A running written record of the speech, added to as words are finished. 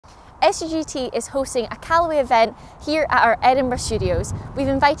SGGT is hosting a Callaway event here at our Edinburgh studios. We've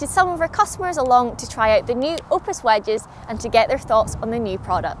invited some of our customers along to try out the new Opus wedges and to get their thoughts on the new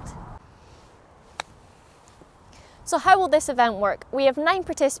product. So how will this event work? We have 9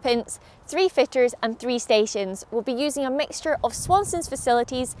 participants, 3 fitters and 3 stations. We'll be using a mixture of Swanson's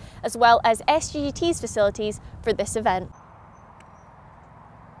facilities as well as SGGT's facilities for this event.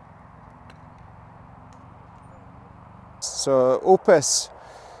 So Opus,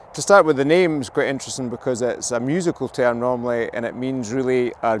 to start with, the name is quite interesting because it's a musical term normally and it means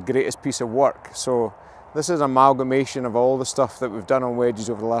really our greatest piece of work. So this is an amalgamation of all the stuff that we've done on wedges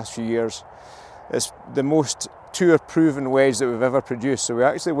over the last few years. It's the most tour proven wedge that we've ever produced. So we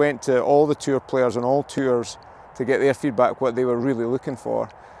actually went to all the tour players on all tours to get their feedback, what they were really looking for.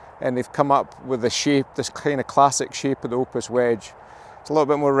 And they've come up with the shape, this kind of classic shape of the Opus wedge. It's a little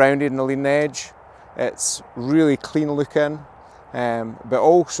bit more rounded in the leading edge. It's really clean looking, but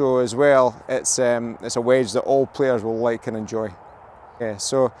also as well, it's a wedge that all players will like and enjoy. Yeah,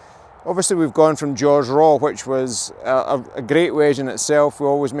 so obviously we've gone from Jaws Raw, which was a great wedge in itself. We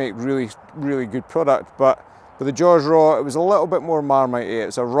always make really good product, but with the Jaws Raw, it was a little bit more Marmite-y.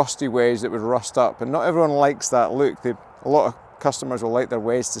 It's a rusty wedge that would rust up, and not everyone likes that look. A lot of customers will like their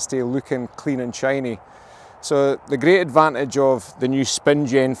wedge to stay looking clean and shiny. So the great advantage of the new spin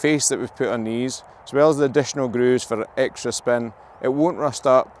gen face that we've put on these, as well as the additional grooves for extra spin, it won't rust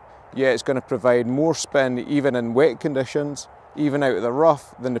up, yet it's going to provide more spin even in wet conditions, even out of the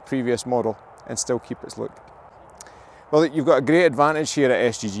rough, than the previous model, and still keep its look. Well, you've got a great advantage here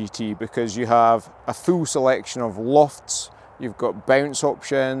at SGGT because you have a full selection of lofts, you've got bounce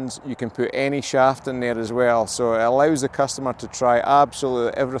options, you can put any shaft in there as well, so it allows the customer to try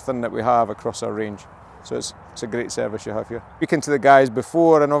absolutely everything that we have across our range. So it's a great service you have here. Speaking to the guys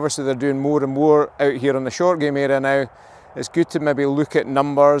before, and obviously they're doing more and more out here in the short game area now, it's good to maybe look at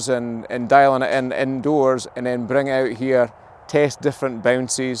numbers and dialing it in indoors and then bring it out here, test different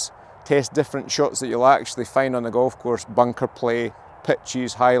bounces, test different shots that you'll actually find on the golf course, bunker play,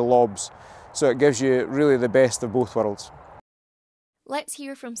 pitches, high lobs. So it gives you really the best of both worlds. Let's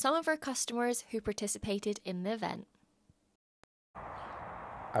hear from some of our customers who participated in the event.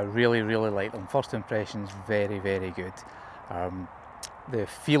 I really like them. First impressions, very good. The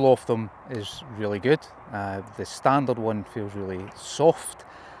feel of them is really good. The standard one feels really soft.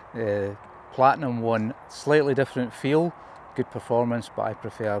 The platinum one, slightly different feel, good performance, but I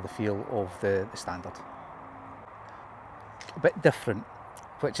prefer the feel of the standard. A bit different,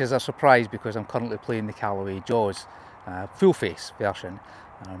 which is a surprise because I'm currently playing the Callaway Jaws full face version.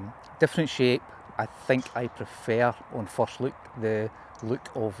 Different shape. I think I prefer on first look the look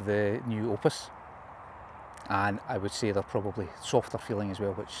of the new Opus, and I would say they're probably softer feeling as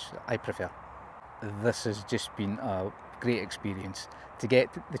well, which I prefer. This has just been a great experience to get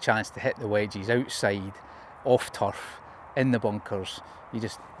the chance to hit the wedges outside, off turf, in the bunkers. You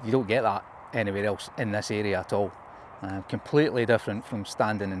don't get that anywhere else in this area at all. Completely different from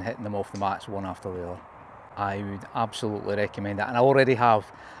standing and hitting them off the mats one after the other. I would absolutely recommend that, and I already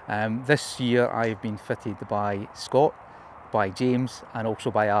have. This year I've been fitted by Scott, by James, and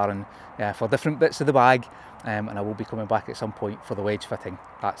also by Aaron for different bits of the bag, and I will be coming back at some point for the wedge fitting.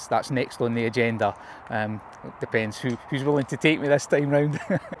 That's next on the agenda. It depends who's willing to take me this time round.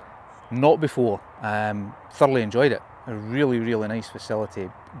 Not before. Thoroughly enjoyed it. A really nice facility,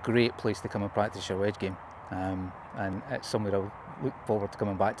 great place to come and practice your wedge game, and it's somewhere I'll look forward to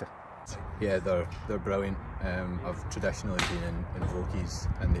coming back to. Yeah, they're brilliant. I've traditionally been in Vokies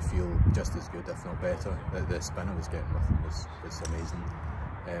and they feel just as good, if not better. The spin I was getting with them was amazing.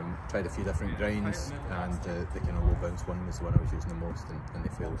 Tried a few different grinds, and the kind of low bounce one was the one I was using the most, and they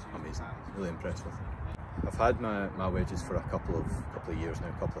feel amazing. Really impressed with them. I've had my wedges for a couple of years now,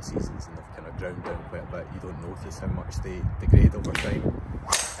 a couple of seasons, and they've kind of ground down quite a bit. You don't notice how much they degrade over time.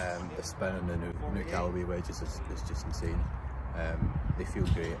 The spin on the new Callaway wedges is just insane. They feel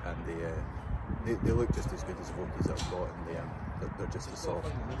great, and they look just as good as the Vokies that I've got, and they're just as soft,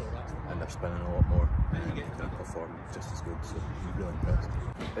 and they're spinning a lot more, and they can perform just as good, so I'm really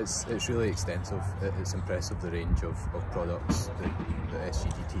impressed. It's really extensive. It's impressive, the range of products that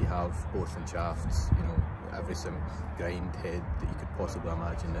SGGT have, both in shafts, you know, every single grind head that you could possibly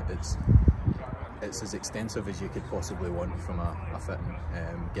imagine. It's as extensive as you could possibly want from a fitting.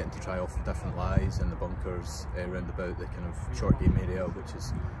 Getting to try off different lies in the bunkers around about the kind of short game area, which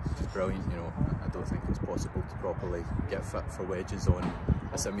is brilliant. You know, I don't think it's possible to properly get fit for wedges on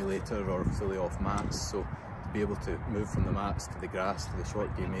a simulator or fully off mats. So to be able to move from the mats to the grass to the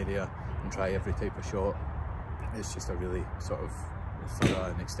short game area and try every type of shot, it's just a really sort of thorough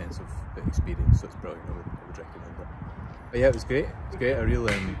and extensive experience. So it's brilliant. I would recommend it. But yeah, it was great. It was great. A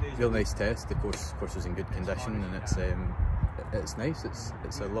real nice test. The course was in good condition, and it's nice.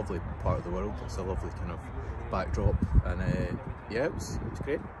 It's a lovely part of the world. It's a lovely kind of backdrop, and yeah, it was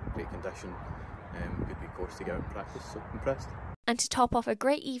great. Great condition. Good wee course to get out and practice. So impressed. And to top off a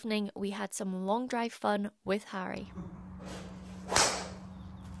great evening, we had some long drive fun with Harry.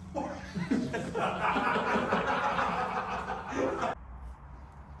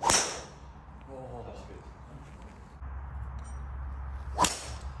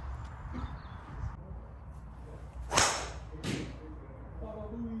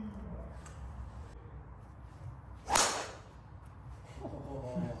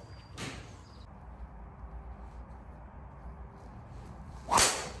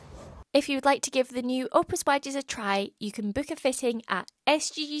 If you would like to give the new Opus wedges a try, you can book a fitting at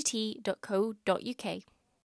sggt.co.uk.